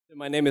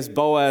My name is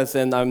Boaz,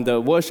 and I'm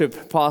the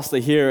worship pastor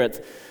here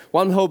at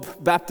One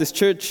Hope Baptist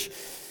Church.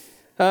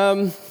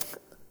 Can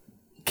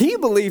you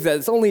believe that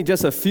it's only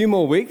just a few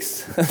more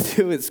weeks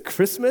until it's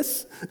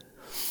Christmas?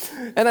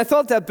 And I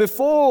thought that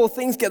before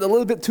things get a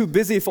little bit too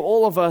busy for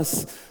all of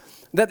us,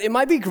 that it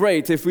might be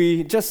great if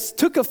we just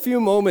took a few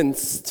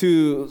moments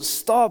to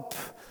stop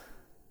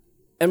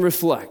and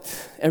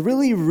reflect and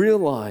really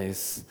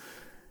realize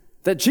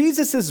that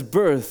Jesus'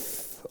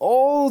 birth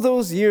all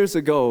those years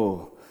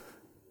ago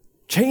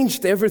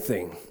changed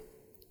everything.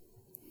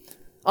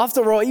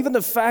 After all, even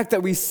the fact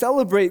that we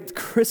celebrate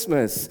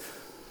Christmas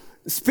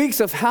speaks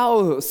of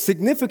how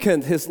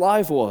significant his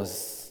life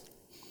was.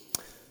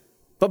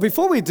 But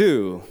before we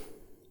do,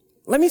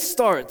 let me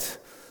start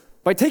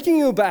by taking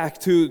you back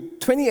to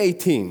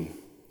 2018.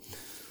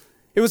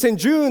 It was in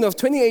June of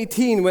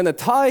 2018 when a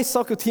Thai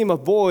soccer team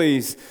of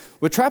boys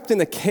were trapped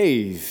in a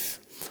cave.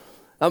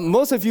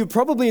 Most of you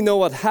probably know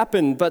what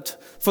happened,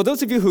 but for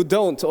those of you who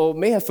don't or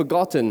may have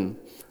forgotten,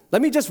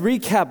 let me just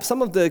recap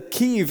some of the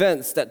key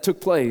events that took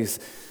place.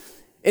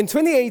 In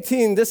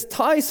 2018, this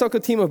Thai soccer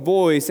team of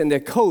boys and their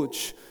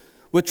coach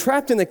were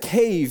trapped in a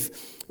cave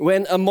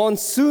when a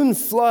monsoon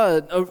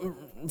flood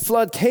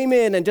came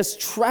in and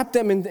just trapped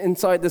them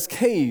inside this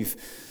cave.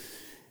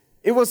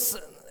 It was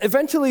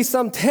eventually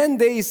some 10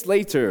 days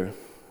later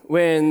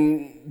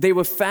when they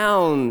were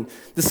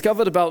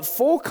discovered about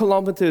 4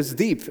 kilometers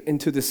deep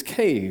into this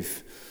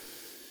cave.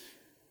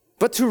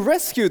 But to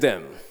rescue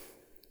them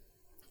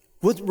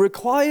would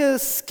require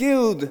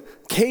skilled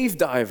cave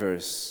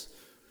divers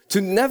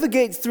to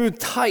navigate through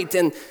tight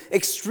and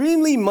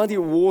extremely muddy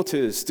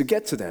waters to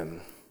get to them.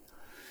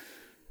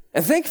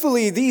 And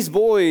thankfully, these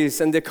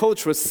boys and their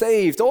coach were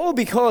saved, all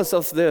because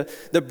of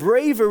the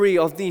bravery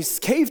of these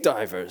cave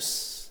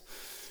divers.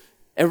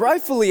 And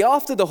rightfully,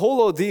 after the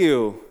whole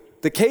ordeal,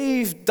 the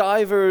cave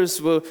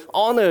divers were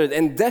honored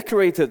and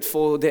decorated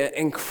for their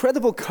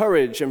incredible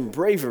courage and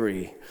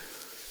bravery.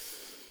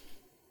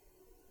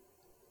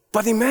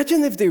 But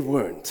imagine if they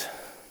weren't.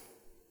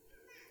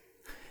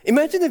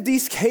 Imagine if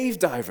these cave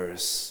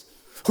divers,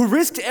 who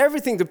risked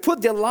everything to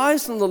put their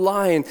lives on the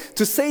line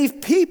to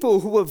save people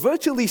who were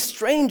virtually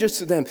strangers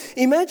to them,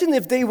 imagine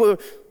if they were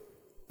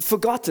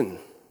forgotten.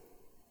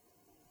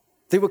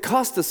 They were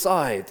cast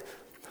aside.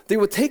 They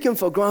were taken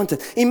for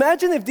granted.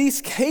 Imagine if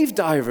these cave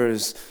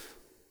divers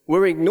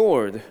were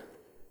ignored.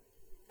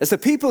 As the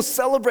people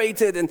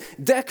celebrated and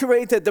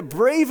decorated the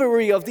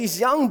bravery of these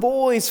young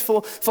boys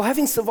for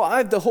having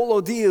survived the whole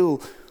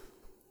ordeal,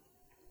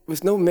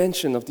 with no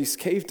mention of these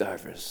cave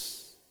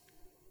divers.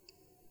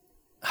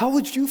 How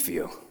would you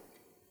feel?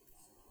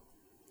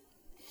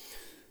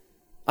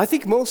 I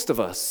think most of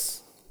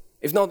us,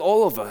 if not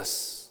all of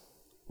us,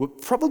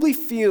 would probably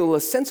feel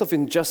a sense of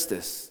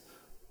injustice,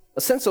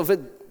 a sense of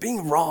it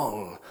being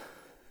wrong.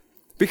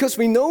 Because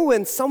we know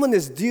when someone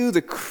is due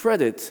the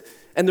credit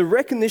and the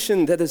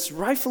recognition that is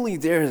rightfully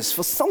theirs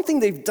for something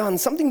they've done,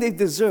 something they've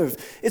deserved,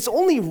 it's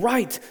only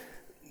right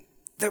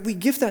that we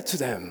give that to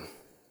them,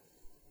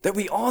 that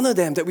we honor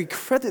them, that we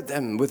credit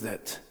them with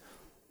it.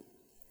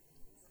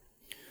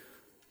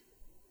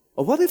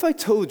 Or what if I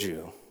told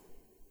you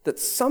that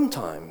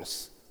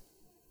sometimes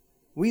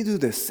we do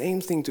the same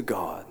thing to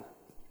God?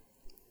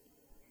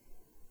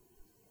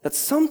 That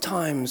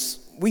sometimes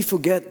we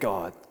forget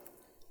God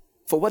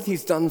for what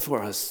he's done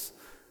for us.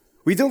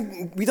 We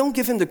don't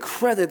give him the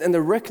credit and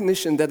the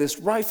recognition that is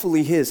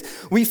rightfully his.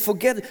 We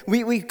forget,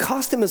 we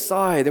cast him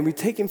aside and we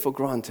take him for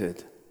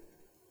granted.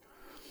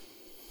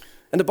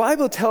 And the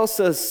Bible tells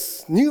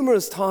us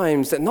numerous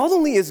times that not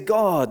only is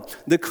God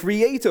the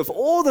creator of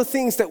all the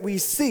things that we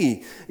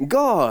see,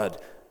 God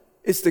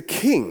is the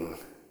king.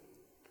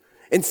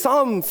 In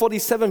Psalm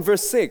 47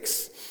 verse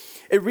 6,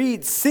 it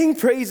reads, "Sing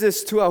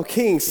praises to our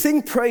King,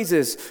 sing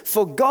praises,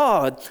 for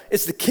God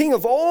is the King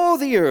of all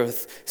the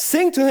earth.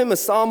 Sing to him a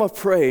psalm of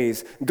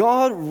praise.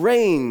 God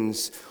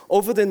reigns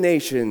over the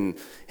nation.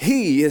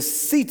 He is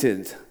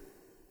seated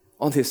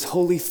on his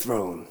holy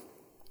throne."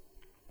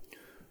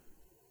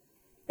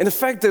 In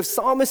fact, the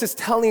psalmist is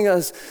telling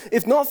us,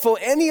 if not for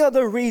any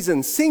other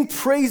reason, sing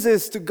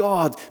praises to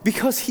God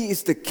because he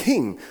is the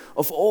King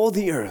of all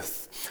the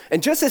earth.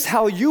 And just as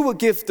how you would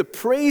give the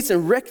praise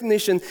and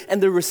recognition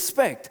and the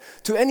respect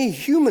to any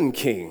human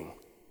king,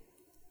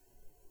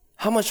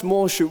 how much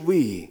more should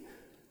we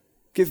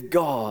give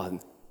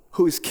God,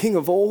 who is King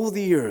of all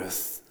the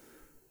earth,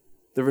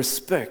 the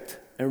respect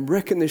and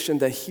recognition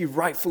that he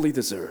rightfully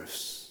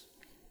deserves?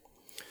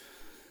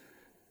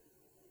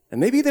 And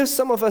maybe there's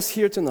some of us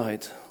here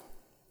tonight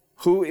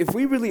who, if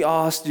we really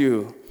asked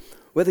you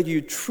whether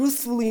you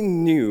truthfully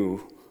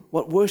knew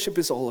what worship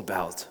is all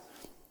about,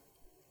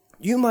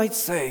 you might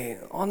say,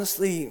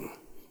 honestly,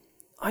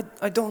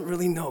 I don't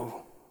really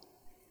know.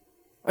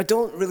 I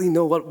don't really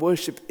know what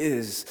worship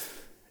is.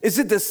 Is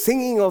it the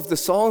singing of the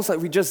songs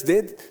like we just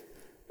did?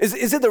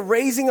 Is it the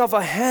raising of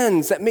our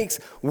hands that makes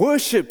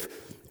worship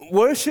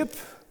worship?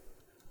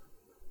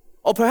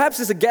 Or perhaps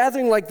it's a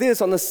gathering like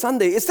this on a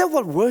Sunday. Is that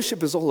what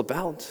worship is all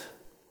about?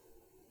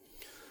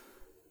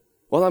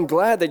 Well, I'm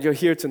glad that you're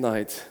here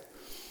tonight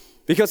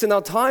Because in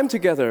our time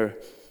together,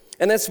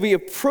 and as we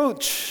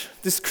approach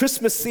this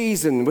Christmas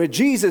season where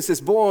Jesus is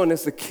born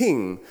as the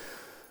King,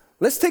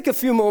 let's take a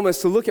few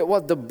moments to look at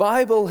what the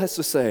Bible has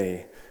to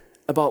say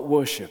about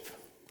worship.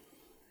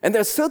 And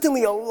there's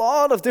certainly a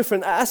lot of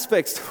different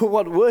aspects to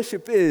what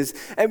worship is,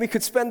 and we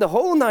could spend the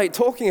whole night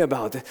talking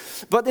about it.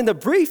 But in the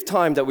brief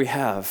time that we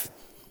have,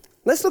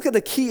 let's look at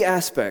the key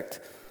aspect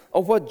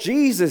of what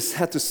Jesus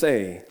had to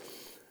say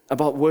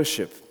about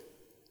worship.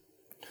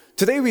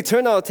 Today we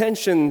turn our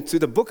attention to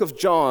the book of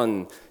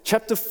John,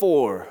 chapter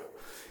 4.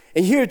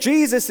 And here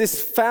Jesus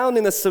is found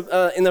in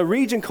a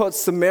region called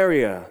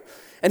Samaria.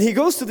 And he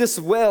goes to this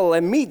well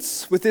and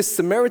meets with this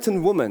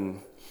Samaritan woman.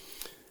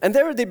 And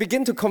there they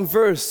begin to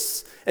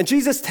converse. And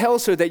Jesus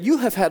tells her that you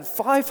have had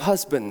 5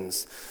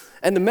 husbands.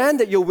 And the man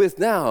that you're with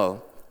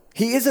now,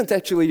 he isn't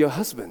actually your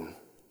husband.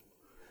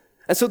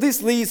 And so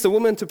this leads the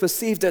woman to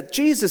perceive that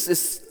Jesus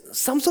is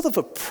some sort of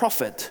a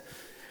prophet.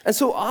 And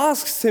so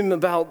asks him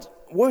about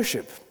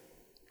worship.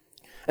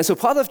 And so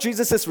part of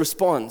Jesus'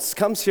 response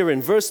comes here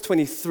in verse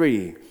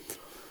 23.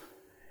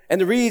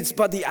 And it reads,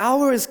 "But the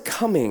hour is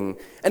coming,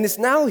 and is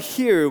now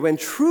here, when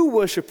true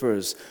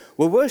worshipers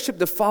will worship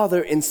the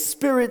Father in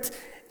spirit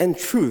and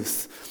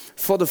truth.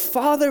 For the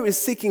Father is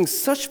seeking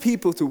such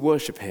people to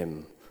worship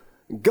him.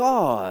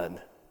 God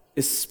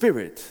is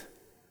spirit,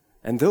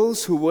 and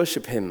those who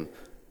worship him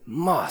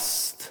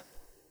must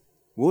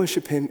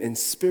worship him in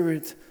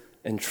spirit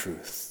and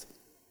truth."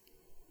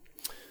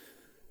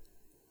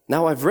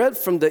 Now, I've read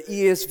from the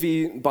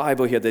ESV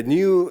Bible here, the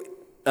new,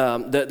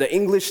 the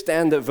English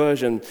Standard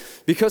Version,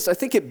 because I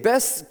think it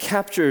best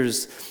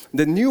captures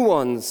the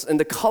nuance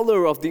and the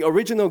color of the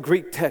original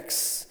Greek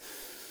text.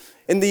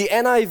 In the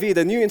NIV,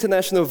 the New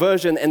International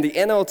Version, and the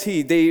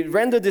NLT, they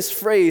render this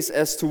phrase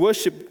as to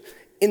worship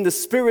in the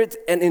spirit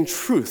and in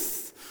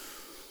truth.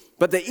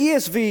 But the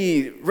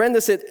ESV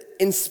renders it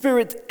in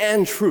spirit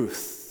and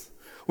truth,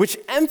 which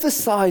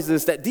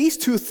emphasizes that these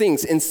two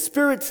things, in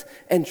spirit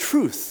and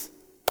truth,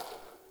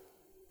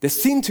 they're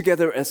seen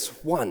together as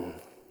one.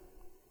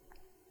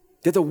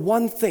 They're the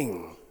one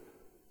thing.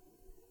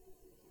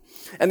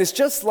 And it's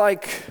just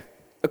like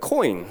a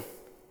coin.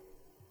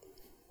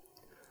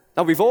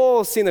 Now, we've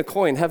all seen a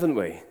coin, haven't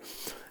we?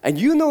 And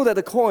you know that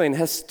a coin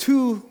has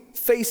 2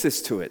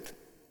 faces to it.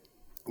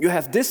 You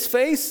have this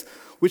face,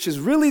 which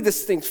is really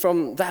distinct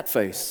from that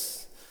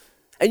face.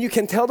 And you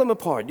can tell them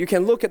apart. You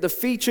can look at the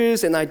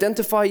features and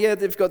identify, yeah,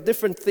 they've got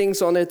different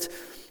things on it.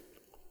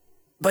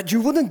 But you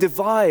wouldn't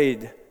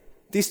divide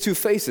these 2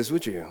 faces,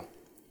 would you?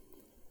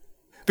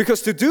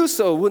 Because to do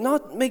so would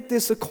not make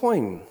this a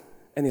coin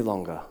any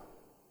longer.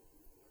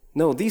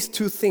 No, these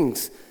 2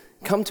 things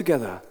come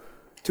together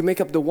to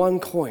make up the one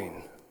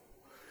coin.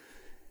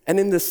 And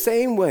in the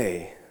same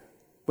way,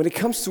 when it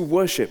comes to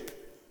worship,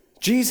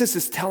 Jesus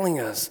is telling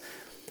us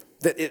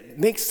that it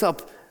makes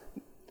up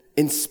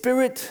in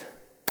spirit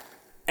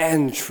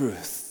and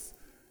truth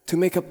to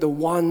make up the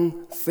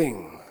one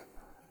thing.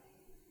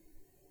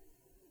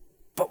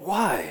 But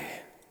why?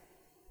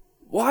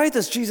 Why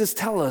does Jesus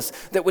tell us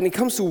that when it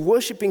comes to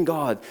worshiping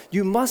God,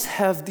 you must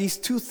have these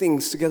 2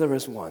 things together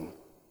as one?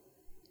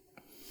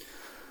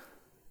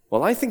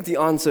 Well, I think the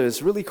answer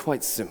is really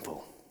quite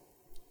simple.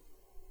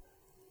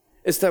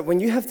 It's that when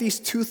you have these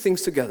 2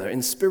 things together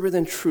in spirit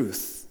and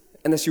truth,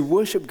 and as you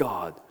worship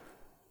God,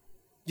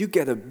 you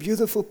get a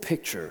beautiful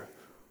picture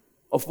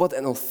of what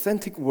an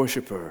authentic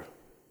worshiper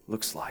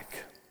looks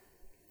like.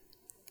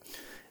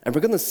 And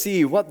we're going to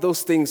see what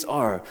those things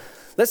are.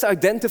 Let's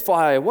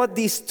identify what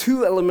these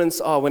 2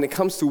 elements are when it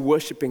comes to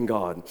worshiping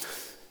God.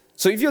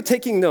 So if you're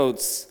taking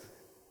notes,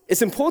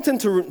 it's important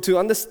to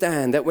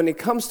understand that when it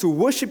comes to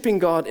worshiping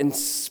God in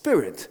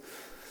spirit,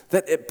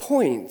 that it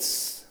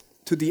points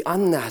to the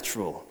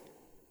unnatural.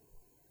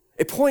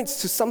 It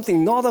points to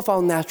something not of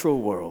our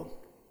natural world.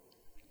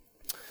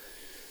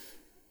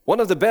 One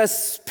of the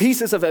best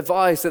pieces of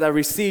advice that I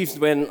received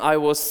when I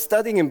was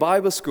studying in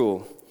Bible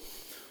school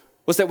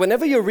was that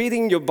whenever you're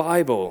reading your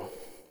Bible,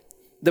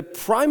 the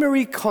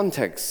primary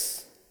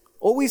context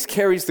always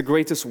carries the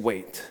greatest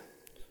weight.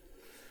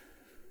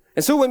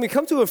 And so when we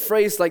come to a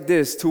phrase like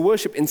this, to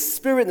worship in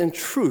spirit and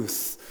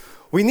truth,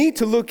 we need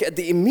to look at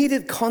the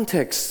immediate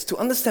context to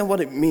understand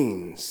what it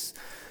means.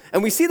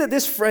 And we see that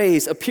this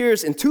phrase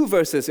appears in 2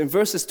 verses, in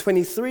verses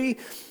 23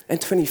 and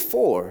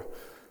 24.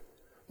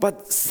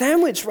 But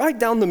sandwiched right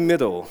down the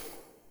middle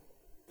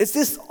is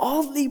this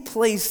oddly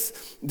placed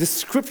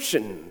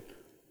description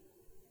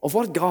of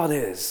what God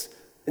is.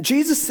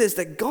 Jesus says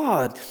that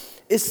God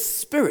is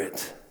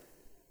spirit.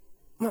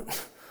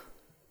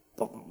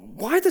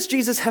 Why does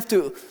Jesus have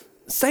to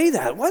say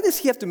that? Why does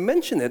he have to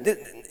mention it?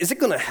 Is it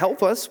going to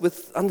help us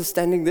with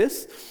understanding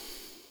this?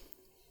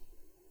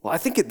 Well, I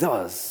think it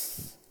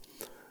does.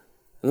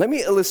 Let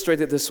me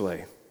illustrate it this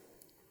way.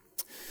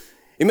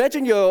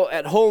 Imagine you're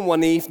at home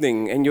one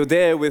evening and you're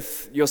there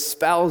with your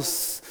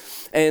spouse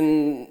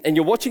and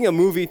you're watching a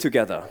movie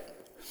together.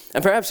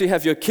 And perhaps you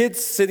have your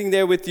kids sitting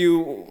there with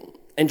you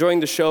enjoying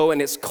the show,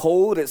 and it's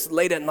cold, it's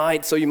late at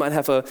night, so you might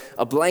have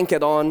a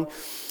blanket on,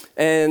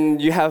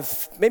 and you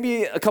have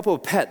maybe a couple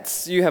of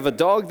pets. You have a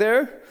dog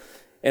there,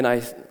 And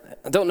I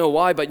don't know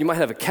why, but you might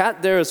have a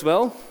cat there as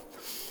well.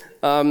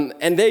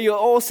 And there you're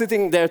all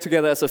sitting there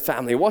together as a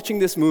family, watching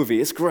this movie.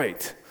 It's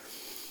great.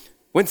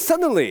 When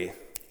suddenly,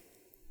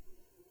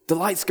 the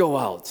lights go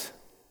out.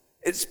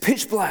 It's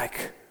pitch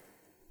black.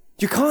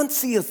 You can't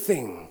see a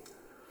thing.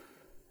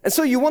 And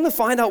so you want to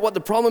find out what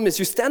the problem is.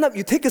 You stand up,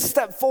 you take a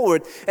step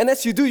forward, and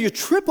as you do, you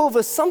trip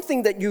over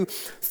something that you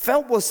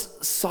felt was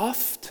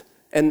soft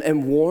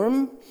and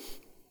warm,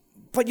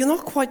 but you're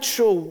not quite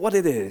sure what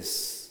it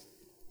is.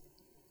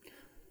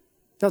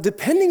 Now,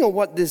 depending on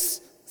what this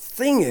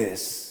thing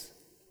is,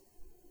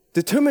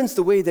 determines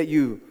the way that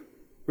you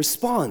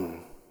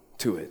respond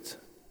to it.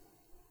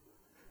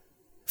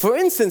 For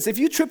instance, if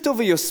you tripped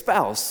over your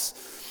spouse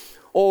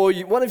or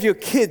one of your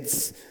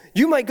kids,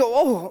 you might go,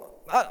 "Oh,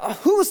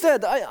 who was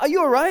that? Are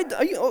you all right?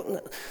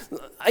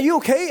 Are you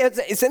okay?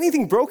 Is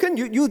anything broken?"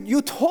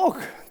 You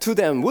talk to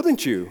them,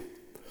 wouldn't you?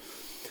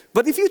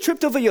 But if you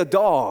tripped over your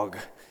dog,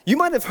 you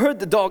might have heard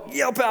the dog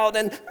yelp out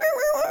and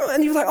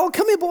you're like, "Oh,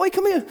 come here, boy,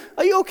 come here.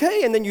 Are you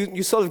okay?" And then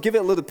you sort of give it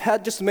a little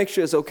pat just to make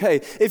sure it's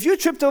okay. If you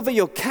tripped over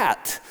your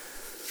cat,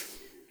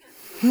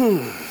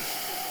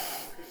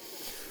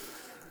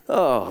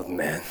 oh,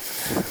 man.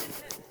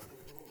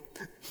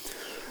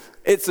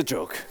 It's a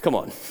joke. Come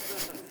on.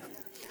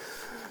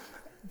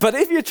 But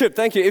if you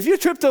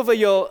tripped over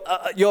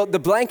the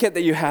blanket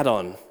that you had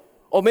on,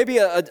 or maybe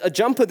a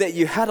jumper that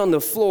you had on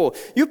the floor,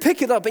 you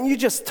pick it up and you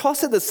just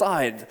toss it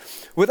aside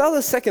without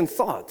a second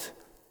thought.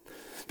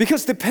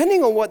 Because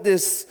depending on what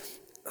this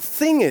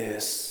thing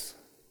is,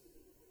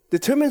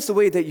 determines the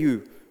way that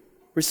you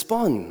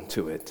respond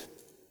to it.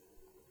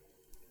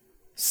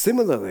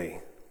 Similarly,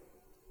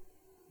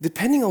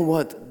 depending on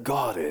what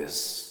God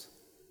is,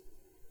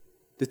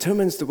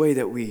 determines the way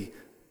that we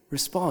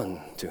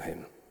respond to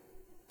Him,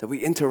 that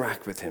we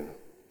interact with Him.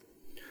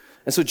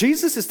 And so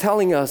Jesus is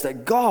telling us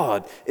that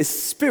God is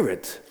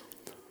spirit,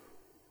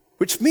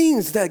 which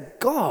means that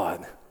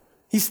God,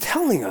 He's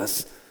telling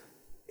us,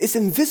 is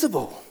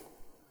invisible,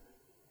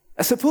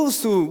 as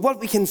opposed to what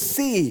we can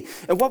see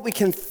and what we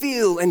can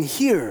feel and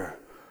hear.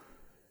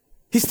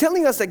 He's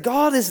telling us that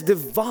God is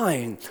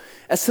divine,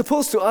 as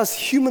opposed to us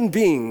human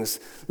beings,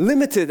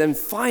 limited and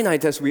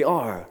finite as we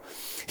are.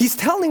 He's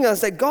telling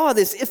us that God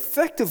is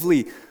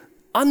effectively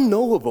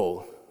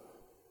unknowable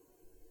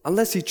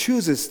unless He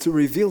chooses to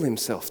reveal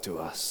Himself to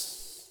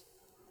us.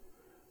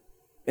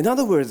 In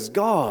other words,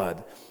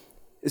 God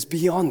is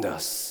beyond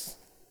us.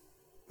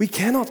 We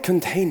cannot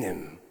contain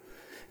Him.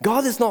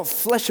 God is not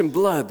flesh and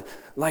blood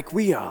like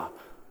we are.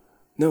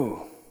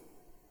 No,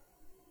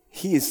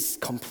 He is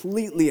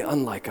completely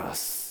unlike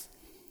us.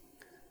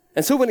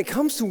 And so when it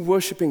comes to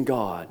worshiping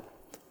God,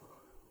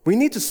 we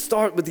need to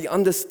start with the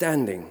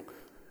understanding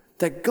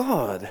that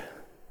God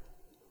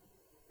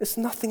is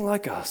nothing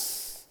like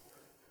us.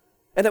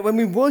 And that when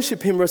we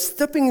worship Him, we're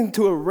stepping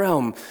into a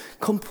realm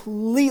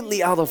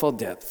completely out of our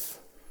depth,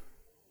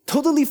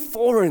 totally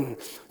foreign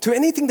to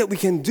anything that we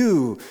can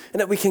do and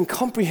that we can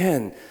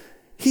comprehend.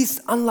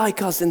 He's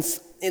unlike us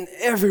in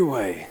every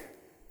way.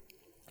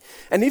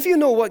 And if you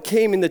know what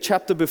came in the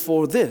chapter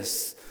before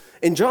this,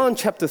 in John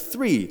chapter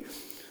 3,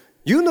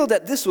 you know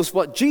that this was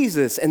what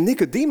Jesus and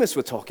Nicodemus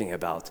were talking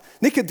about.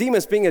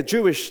 Nicodemus being a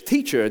Jewish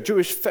teacher, a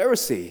Jewish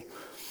Pharisee.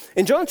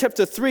 In John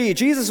chapter 3,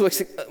 Jesus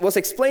was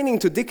explaining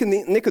to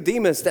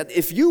Nicodemus that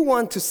if you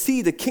want to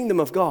see the kingdom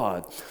of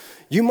God,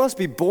 you must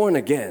be born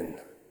again.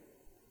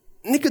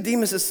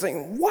 Nicodemus is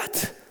saying,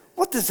 what?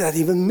 What does that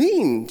even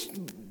mean?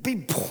 Be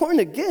born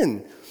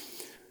again?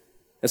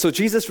 And so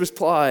Jesus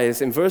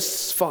replies in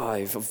verse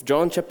 5 of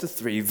John chapter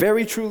 3,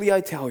 "Very truly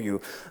I tell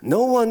you,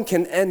 no one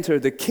can enter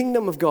the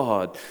kingdom of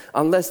God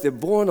unless they're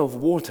born of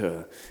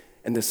water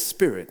and the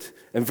Spirit."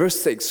 And verse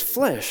 6,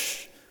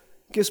 "Flesh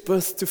gives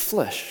birth to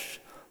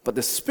flesh, but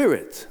the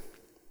Spirit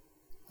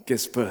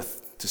gives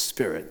birth to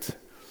spirit."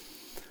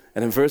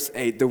 And in verse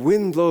 8, "The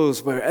wind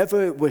blows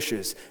wherever it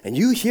wishes, and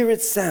you hear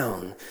its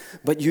sound,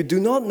 but you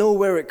do not know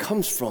where it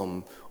comes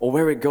from or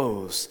where it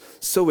goes.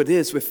 So it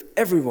is with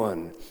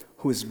everyone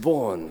who is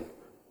born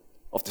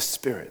of the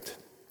Spirit."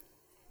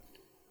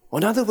 Or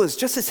in other words,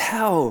 just as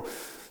how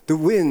the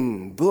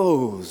wind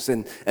blows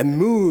and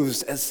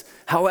moves as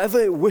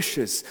however it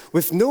wishes,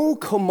 with no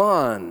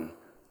command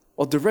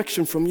or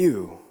direction from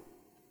you,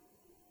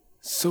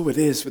 so it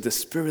is with the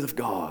Spirit of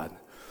God,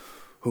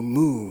 who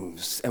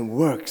moves and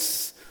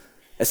works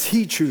as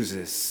He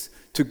chooses,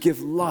 to give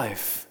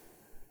life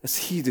as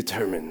He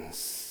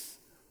determines.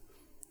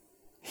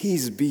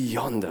 He's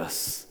beyond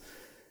us,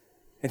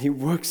 and He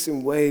works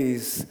in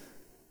ways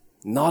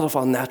not of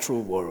our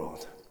natural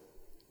world.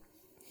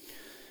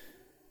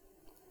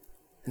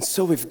 And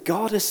so if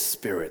God is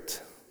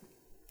spirit,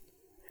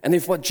 and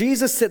if what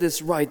Jesus said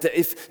is right, that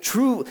as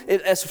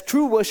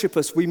true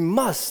worshipers, we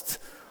must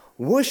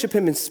worship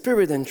Him in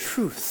spirit and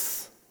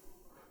truth,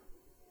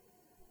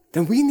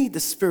 then we need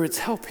the Spirit's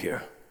help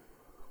here.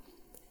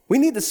 We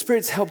need the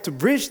Spirit's help to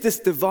bridge this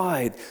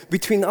divide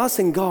between us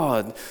and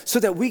God so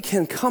that we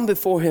can come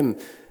before Him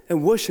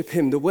and worship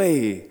Him the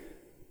way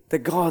that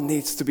God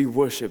needs to be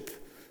worshiped.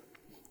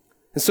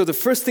 And so the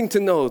first thing to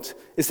note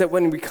is that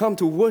when we come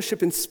to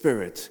worship in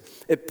spirit,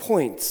 it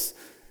points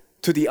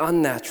to the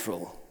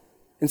unnatural.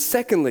 And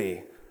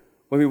secondly,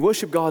 when we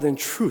worship God in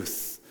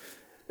truth,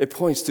 it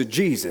points to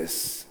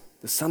Jesus,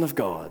 the Son of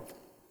God.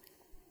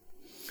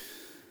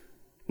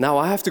 Now,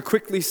 I have to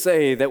quickly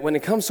say that when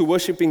it comes to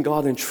worshiping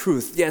God in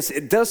truth, yes,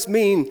 it does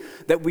mean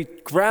that we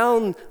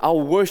ground our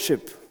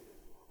worship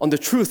on the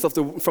truth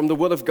from the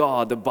Word of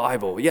God, the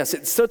Bible. Yes,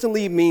 it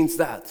certainly means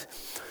that.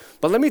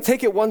 But let me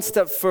take it one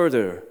step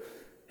further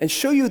and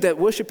show you that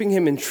worshiping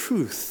Him in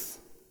truth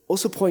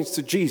also points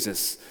to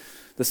Jesus,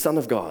 the Son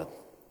of God.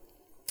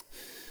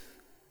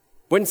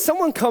 When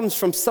someone comes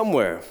from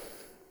somewhere,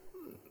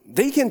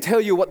 they can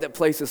tell you what that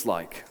place is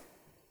like.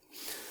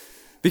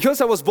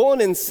 Because I was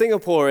born in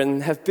Singapore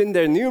and have been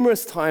there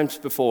numerous times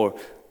before,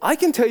 I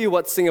can tell you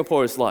what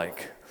Singapore is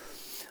like.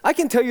 I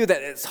can tell you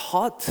that it's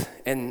hot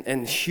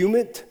and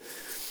humid.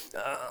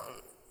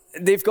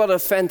 They've got a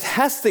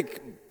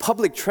fantastic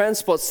public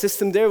transport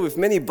system there with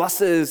many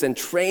buses and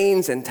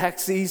trains and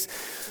taxis.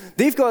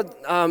 They've got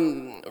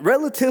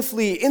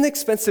relatively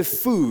inexpensive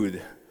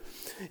food.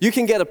 You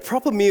can get a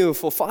proper meal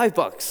for $5,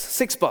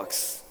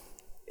 $6,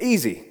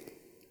 easy.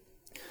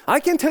 I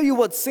can tell you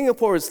what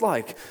Singapore is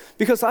like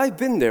because I've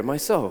been there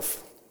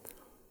myself.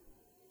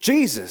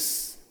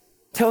 Jesus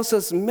tells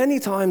us many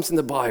times in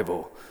the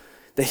Bible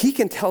that He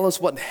can tell us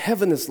what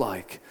heaven is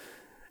like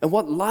and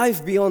what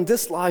life beyond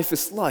this life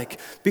is like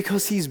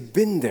because He's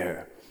been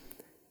there.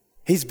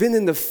 He's been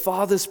in the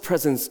Father's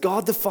presence,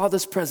 God the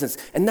Father's presence,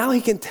 and now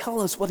He can tell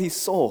us what He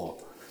saw.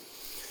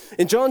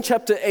 In John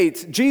chapter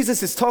 8,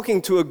 Jesus is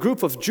talking to a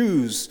group of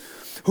Jews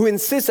who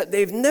insist that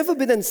they've never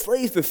been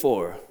enslaved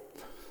before.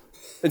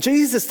 And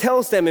Jesus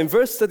tells them in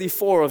verse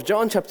 34 of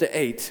John chapter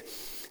 8,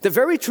 that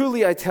very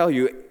truly I tell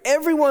you,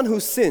 everyone who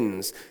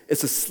sins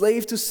is a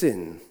slave to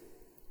sin.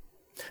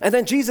 And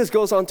then Jesus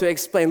goes on to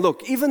explain,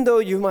 look, even though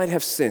you might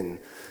have sinned,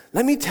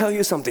 let me tell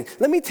you something.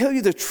 Let me tell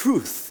you the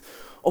truth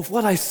of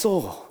what I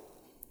saw.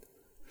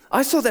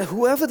 I saw that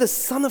whoever the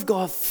Son of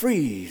God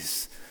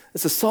frees,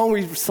 it's a song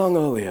we sung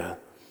earlier,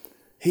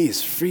 he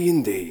is free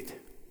indeed.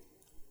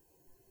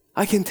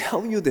 I can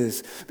tell you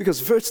this because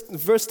verse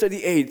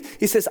 38,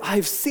 he says,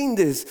 I've seen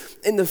this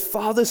in the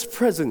Father's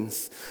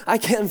presence. I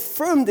can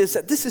affirm this,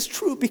 that this is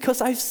true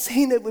because I've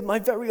seen it with my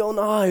very own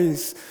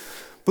eyes.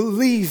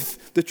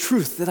 Believe the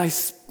truth that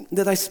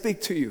I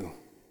speak to you.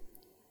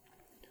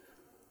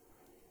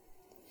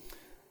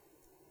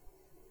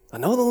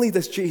 And not only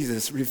does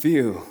Jesus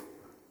reveal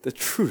the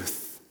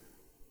truth,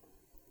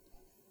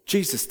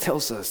 Jesus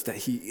tells us that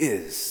He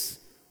is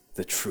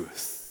the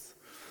truth.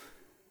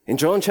 In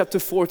John chapter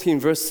 14,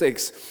 verse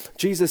 6,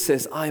 Jesus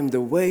says, I am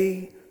the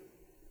way,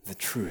 the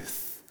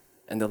truth,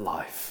 and the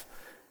life.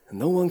 And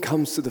no one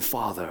comes to the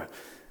Father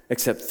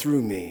except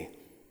through me.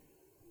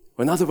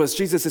 Or in other words,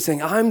 Jesus is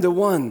saying, I'm the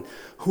one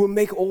who will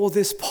make all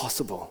this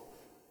possible.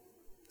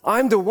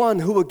 I'm the one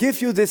who will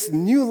give you this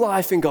new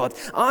life in God.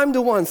 I'm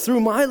the one through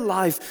my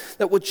life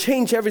that will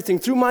change everything,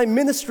 through my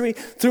ministry,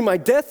 through my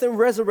death and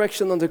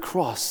resurrection on the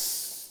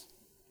cross.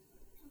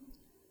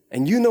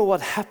 And you know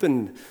what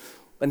happened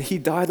when He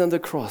died on the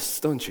cross,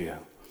 don't you?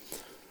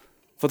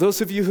 For those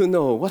of you who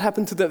know, what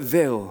happened to that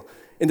veil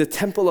in the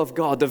temple of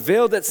God, the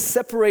veil that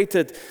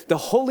separated the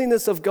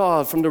holiness of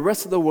God from the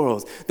rest of the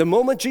world? The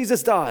moment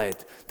Jesus died,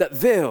 that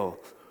veil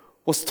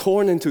was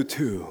torn into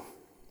two.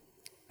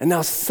 And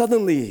now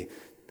suddenly,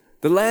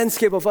 the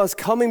landscape of us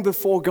coming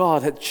before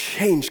God had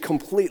changed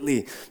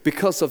completely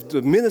because of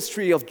the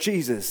ministry of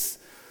Jesus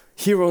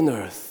here on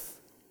earth.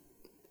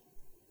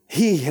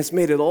 He has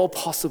made it all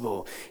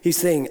possible. He's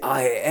saying,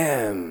 I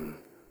am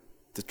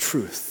the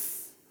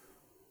truth.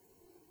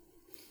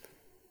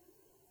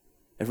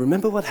 And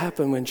remember what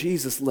happened when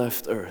Jesus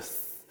left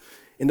earth.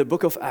 In the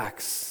book of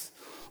Acts,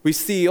 we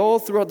see all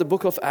throughout the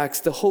book of Acts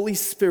the Holy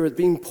Spirit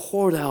being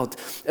poured out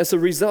as a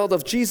result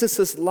of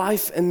Jesus'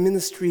 life and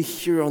ministry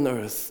here on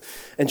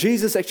earth. And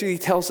Jesus actually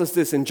tells us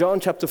this in John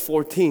chapter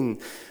 14,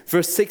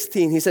 verse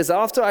 16. He says,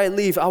 after I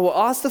leave, I will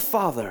ask the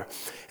Father,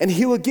 and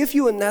He will give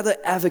you another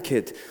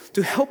advocate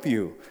to help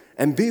you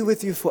and be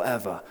with you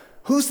forever.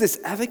 Who's this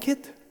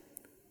advocate?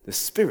 The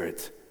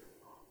Spirit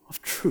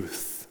of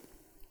truth.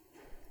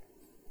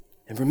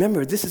 And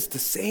remember, this is the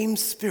same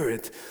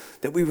Spirit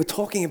that we were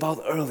talking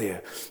about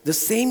earlier. The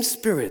same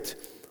Spirit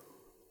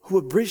who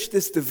will bridge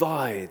this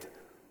divide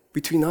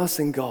between us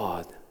and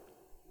God,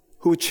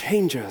 who will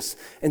change us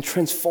and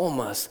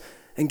transform us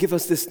and give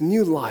us this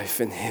new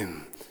life in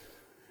Him.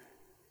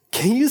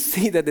 Can you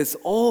see that it's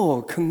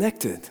all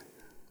connected?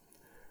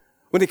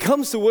 When it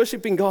comes to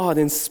worshiping God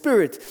in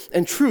spirit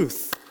and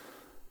truth,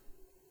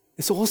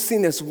 it's all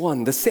seen as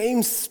one. The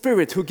same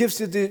Spirit who gives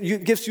you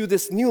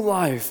this new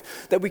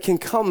life that we can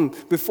come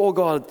before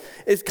God,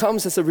 it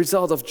comes as a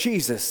result of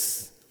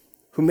Jesus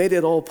who made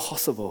it all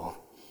possible.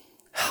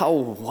 How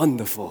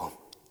wonderful.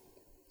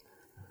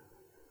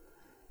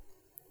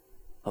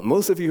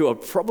 Most of you are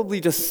probably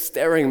just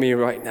staring at me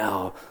right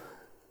now.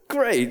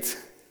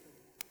 Great.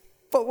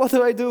 But what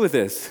do I do with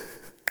this?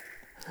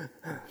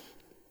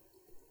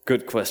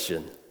 Good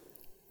question.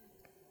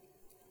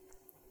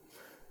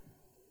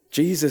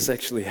 Jesus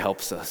actually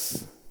helps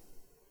us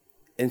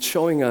in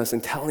showing us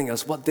and telling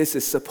us what this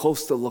is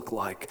supposed to look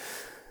like.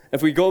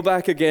 If we go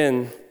back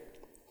again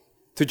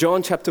to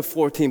John chapter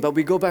 14, but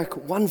we go back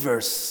one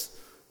verse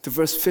to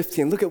verse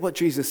 15, look at what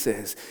Jesus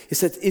says. He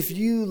said, if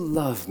you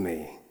love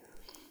me,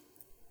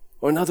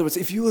 or in other words,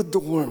 if you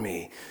adore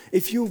me,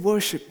 if you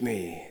worship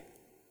me,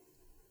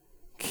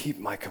 keep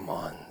my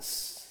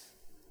commands.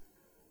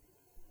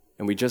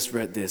 And we just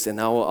read this, and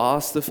I will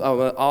ask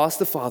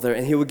the Father,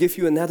 and he will give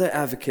you another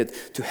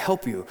advocate to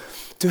help you.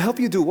 To help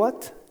you do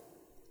what?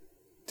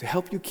 To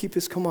help you keep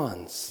his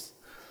commands.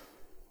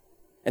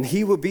 And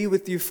he will be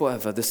with you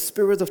forever, the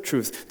Spirit of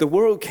truth. The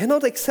world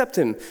cannot accept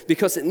him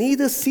because it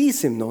neither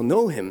sees him nor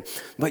know him,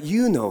 but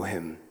you know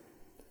him,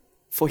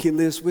 for he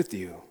lives with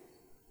you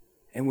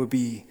and will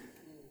be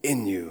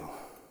in you.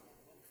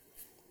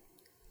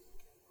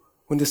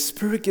 When the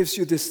Spirit gives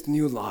you this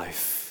new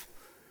life,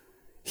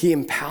 he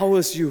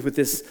empowers you with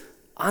this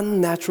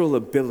unnatural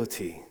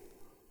ability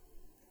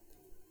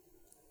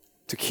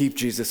to keep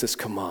Jesus'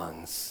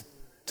 commands,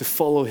 to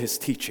follow his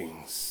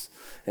teachings.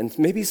 And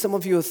maybe some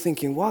of you are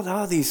thinking, what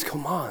are these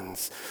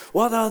commands?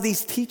 What are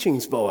these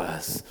teachings,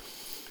 Boaz?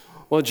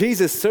 Well,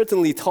 Jesus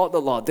certainly taught a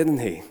lot, didn't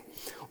he?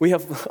 We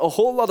have a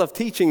whole lot of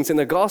teachings in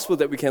the gospel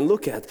that we can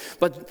look at,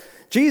 but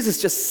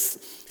Jesus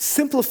just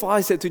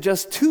simplifies it to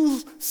just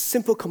 2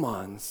 simple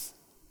commands.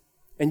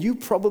 And you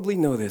probably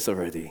know this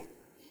already.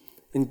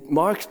 In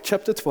Mark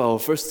chapter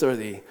 12, verse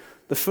 30,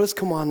 the first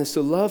command is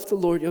to love the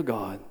Lord your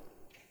God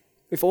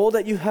with all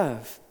that you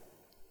have.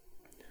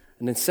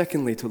 And then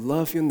secondly, to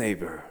love your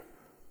neighbor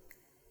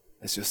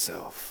as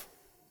yourself.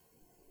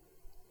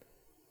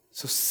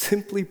 So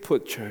simply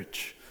put,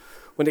 church,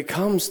 when it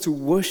comes to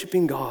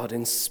worshiping God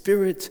in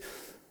spirit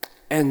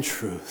and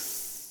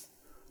truth,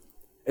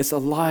 it's a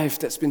life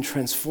that's been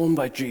transformed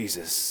by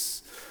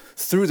Jesus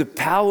through the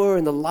power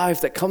and the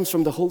life that comes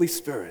from the Holy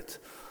Spirit.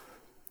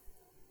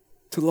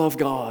 To love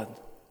God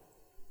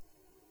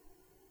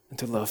and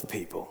to love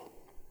people.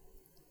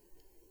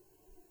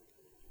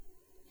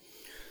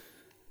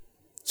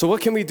 So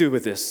what can we do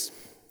with this?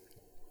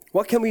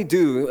 What can we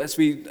do as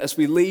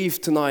we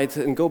leave tonight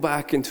and go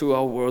back into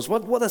our worlds?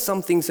 What are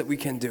some things that we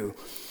can do?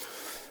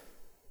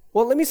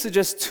 Well, let me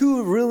suggest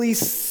 2 really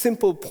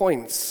simple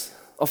points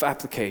of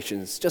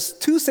applications.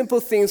 Just 2 simple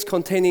things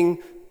containing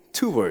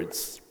 2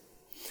 words.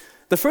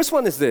 The first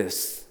one is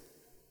this: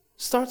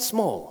 start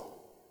small.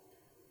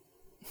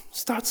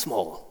 Start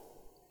small.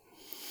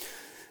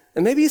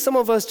 And maybe some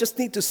of us just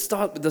need to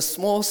start with the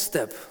small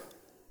step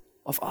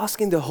of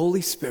asking the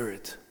Holy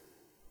Spirit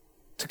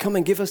to come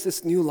and give us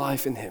this new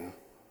life in him,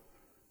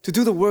 to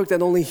do the work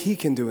that only he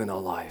can do in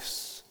our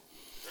lives.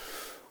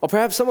 Or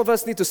perhaps some of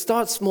us need to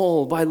start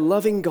small by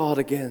loving God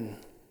again.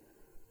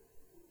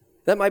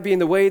 That might be in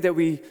the way that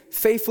we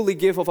faithfully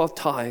give of our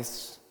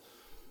tithes,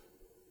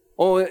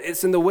 or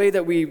it's in the way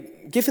that we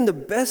give him the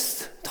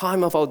best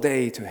time of our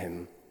day to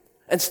him.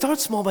 And start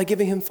small by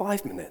giving him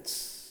 5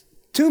 minutes,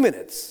 2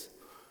 minutes.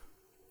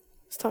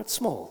 Start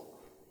small.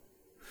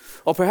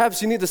 Or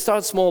perhaps you need to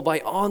start small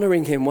by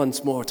honoring him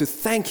once more, to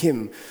thank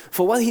him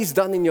for what he's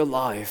done in your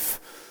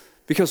life.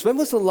 Because when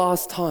was the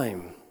last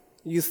time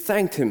you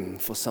thanked him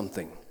for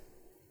something?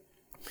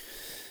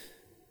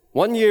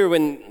 One year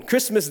when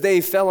Christmas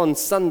Day fell on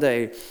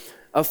Sunday,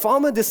 a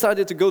farmer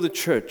decided to go to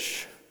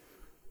church.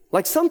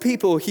 Like some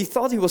people, he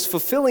thought he was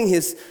fulfilling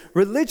his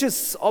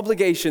religious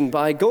obligation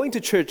by going to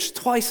church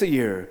twice a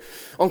year,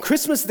 on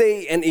Christmas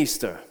Day and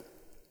Easter.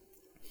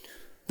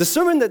 The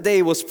sermon that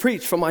day was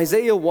preached from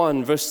Isaiah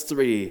 1, verse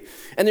 3,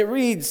 and it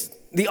reads,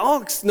 "The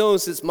ox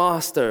knows its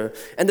master,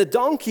 and the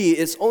donkey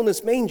its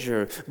owner's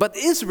manger, but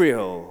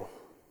Israel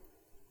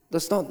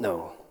does not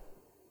know.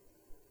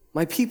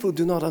 My people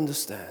do not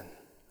understand."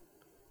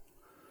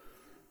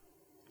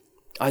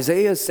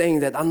 Isaiah is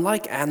saying that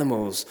unlike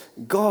animals,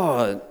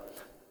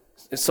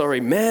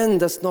 man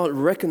does not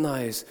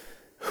recognize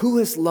who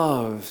is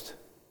loved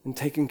and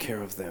taking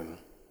care of them.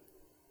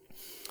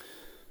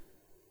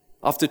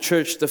 After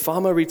church, the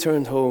farmer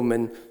returned home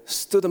and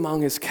stood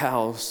among his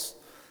cows.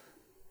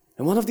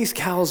 And one of these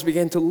cows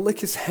began to lick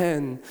his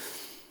hand,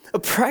 a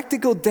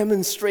practical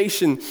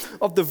demonstration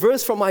of the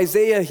verse from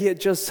Isaiah he had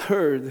just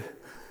heard.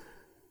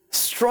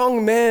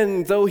 Strong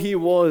man though he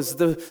was,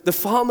 the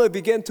farmer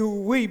began to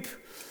weep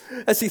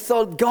as he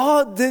thought,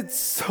 God did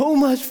so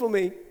much for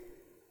me.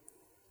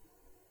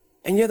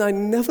 And yet I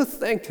never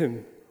thanked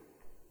him.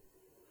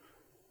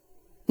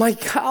 My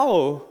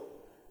cow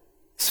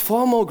is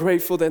far more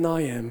grateful than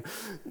I am.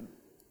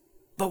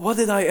 But what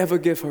did I ever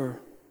give her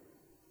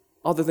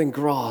other than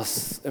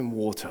grass and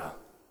water?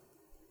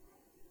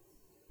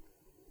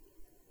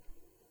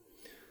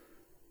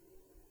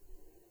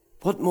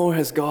 What more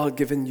has God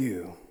given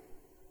you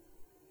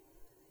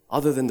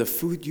other than the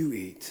food you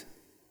eat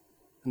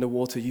and the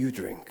water you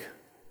drink?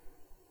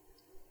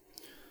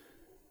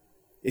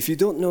 If you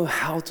don't know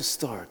how to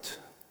start,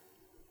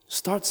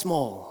 start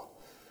small.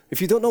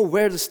 If you don't know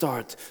where to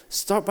start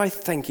by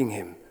thanking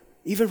him,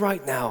 even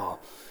right now,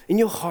 in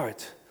your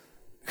heart,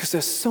 because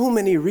there's so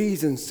many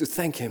reasons to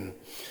thank him.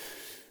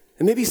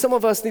 And maybe some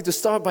of us need to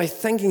start by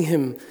thanking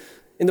Him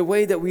in the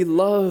way that we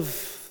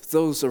love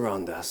those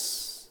around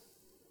us.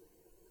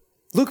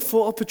 Look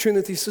for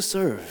opportunities to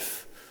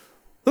serve.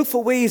 Look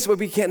for ways where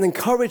we can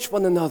encourage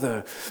one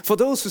another. For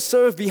those who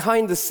serve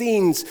behind the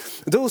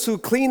scenes, those who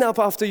clean up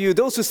after you,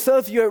 those who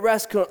serve you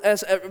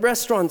at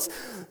restaurants,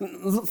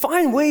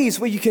 find ways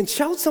where you can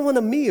shout someone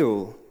a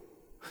meal.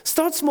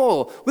 Start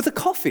small with a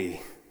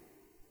coffee.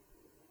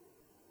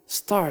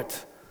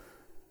 Start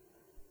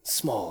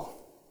small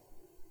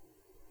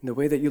in the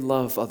way that you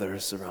love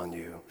others around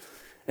you.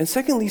 And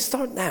secondly,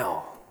 start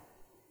now.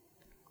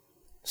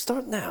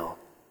 Start now.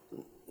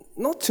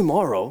 Not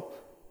tomorrow.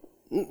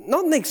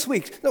 Not next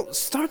week. No,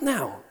 start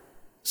now.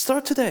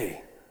 Start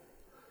today.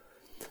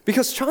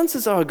 Because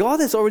chances are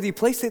God has already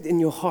placed it in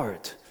your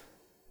heart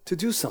to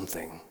do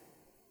something.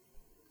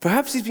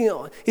 Perhaps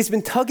He's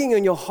been tugging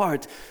on your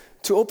heart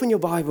to open your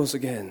Bibles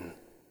again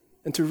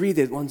and to read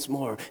it once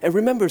more. And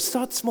remember,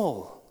 start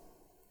small.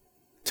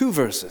 2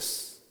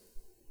 verses.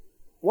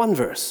 1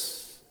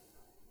 verse.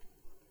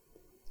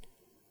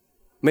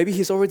 Maybe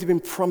He's already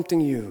been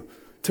prompting you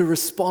to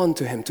respond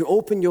to Him, to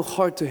open your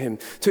heart to Him,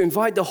 to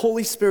invite the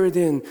Holy Spirit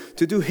in,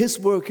 to do His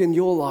work in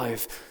your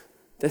life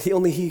that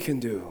only He can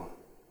do.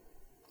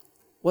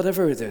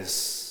 Whatever it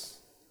is,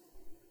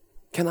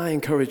 can I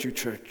encourage you,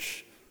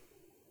 church,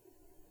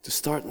 to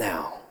start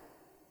now,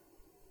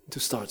 to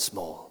start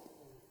small.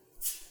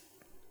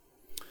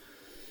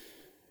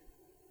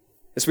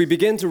 As we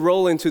begin to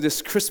roll into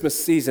this Christmas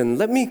season,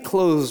 let me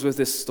close with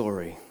this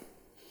story.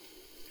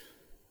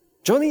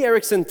 Joni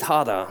Eareckson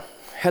Tada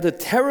had a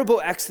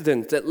terrible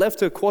accident that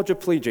left her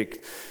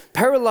quadriplegic,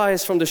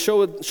 paralyzed from the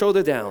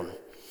shoulder down.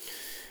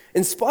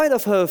 In spite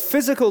of her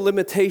physical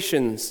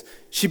limitations,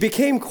 she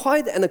became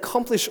quite an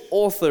accomplished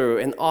author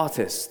and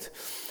artist.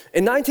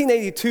 In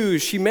 1982,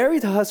 she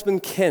married her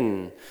husband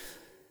Ken,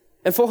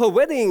 and for her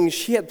wedding,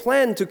 she had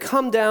planned to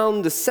come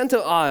down the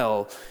center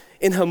aisle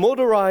in her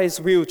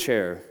motorized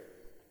wheelchair.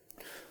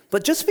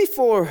 But just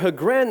before her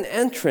grand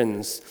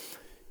entrance,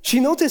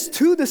 she noticed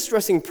 2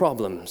 distressing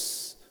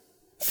problems.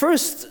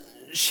 First,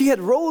 she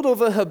had rolled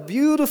over her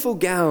beautiful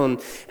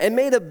gown and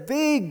made a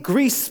big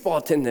grease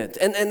spot in it,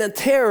 and a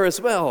tear as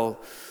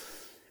well.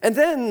 And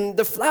then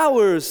the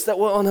flowers that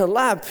were on her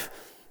lap,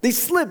 they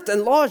slipped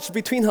and lodged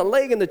between her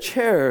leg and the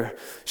chair.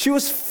 She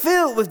was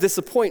filled with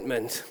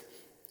disappointment.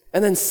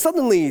 And then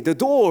suddenly the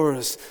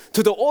doors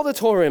to the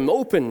auditorium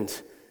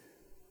opened,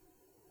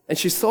 and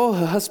she saw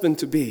her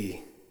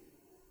husband-to-be.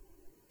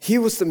 He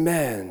was the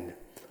man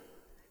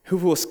who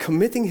was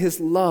committing his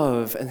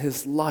love and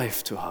his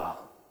life to her.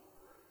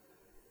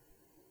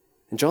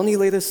 And Johnny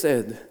later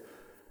said,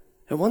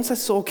 and once I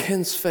saw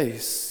Ken's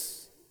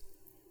face,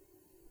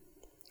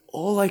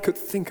 all I could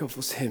think of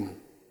was him.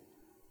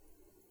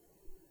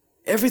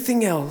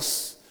 Everything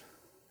else,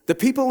 the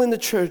people in the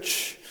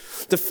church,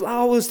 the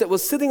flowers that were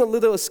sitting a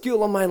little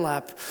askew on my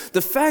lap,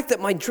 the fact that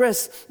my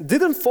dress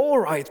didn't fall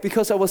right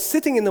because I was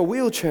sitting in a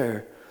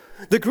wheelchair,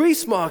 the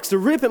grease marks, the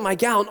rip in my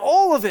gown,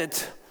 all of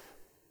it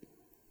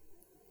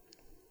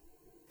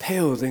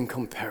paled in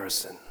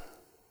comparison.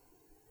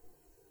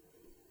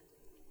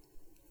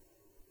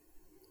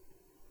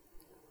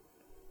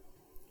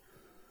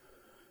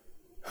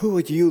 Who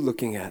are you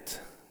looking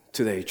at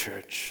today,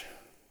 church?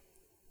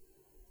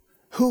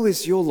 Who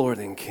is your Lord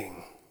and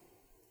King?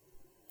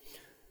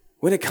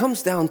 When it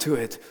comes down to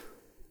it,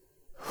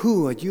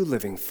 who are you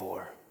living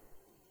for?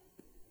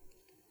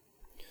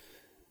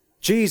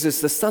 Jesus,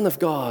 the Son of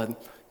God,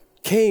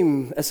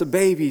 came as a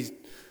baby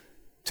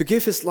to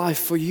give His life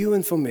for you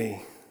and for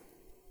me.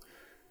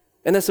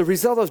 And as a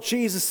result of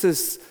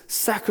Jesus'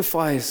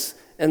 sacrifice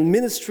and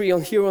ministry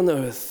here on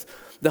earth,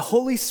 the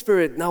Holy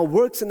Spirit now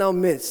works in our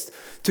midst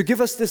to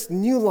give us this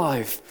new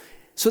life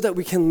so that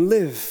we can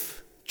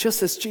live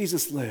just as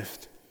Jesus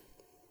lived.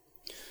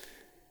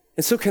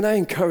 And so can I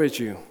encourage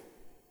you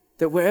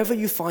that wherever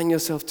you find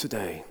yourself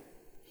today,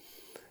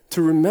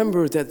 to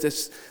remember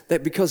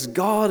that because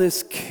God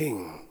is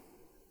King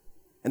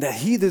and that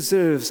He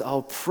deserves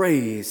our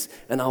praise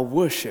and our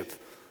worship,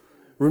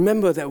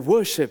 remember that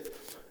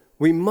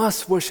we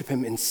must worship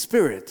Him in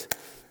spirit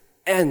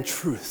and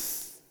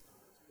truth.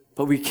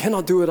 But we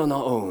cannot do it on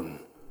our own.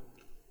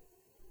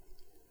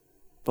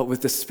 But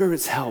with the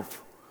Spirit's help,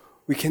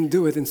 we can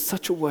do it in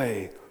such a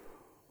way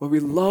where we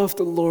love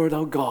the Lord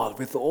our God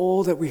with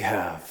all that we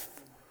have.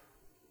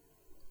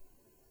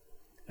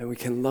 And we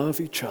can love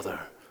each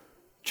other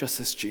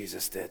just as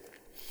Jesus did.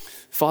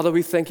 Father,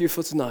 we thank You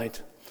for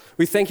tonight.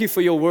 We thank You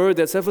for Your word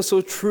that's ever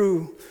so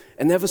true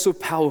and ever so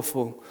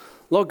powerful.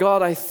 Lord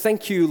God, I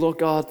thank You, Lord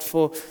God,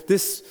 for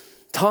this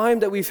time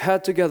that we've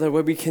had together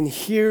where we can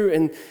hear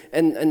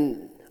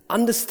and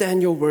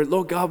understand Your word.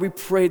 Lord God, we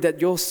pray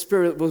that Your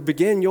Spirit will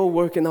begin Your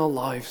work in our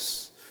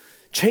lives.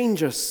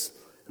 Change us,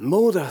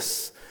 mold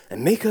us,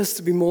 and make us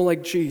to be more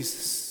like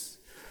Jesus.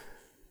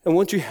 And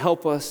won't You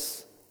help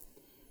us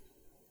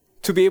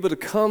to be able to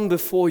come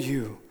before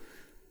You,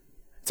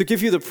 to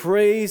give You the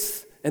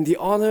praise and the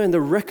honor and the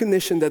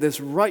recognition that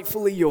is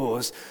rightfully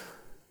Yours,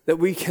 that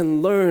we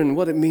can learn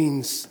what it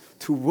means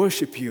to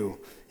worship You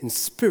in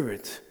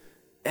spirit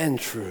and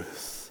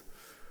truth.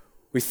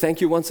 We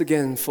thank you once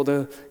again for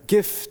the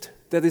gift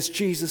that is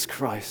Jesus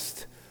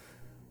Christ.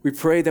 We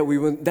pray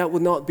that that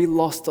would not be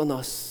lost on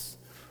us,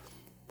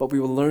 but we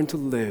will learn to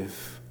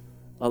live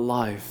a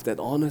life that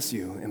honors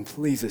you and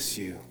pleases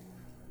you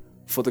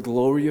for the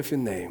glory of your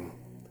name.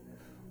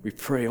 We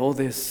pray all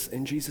this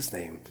in Jesus'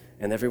 name.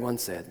 And everyone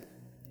said,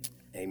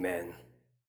 Amen.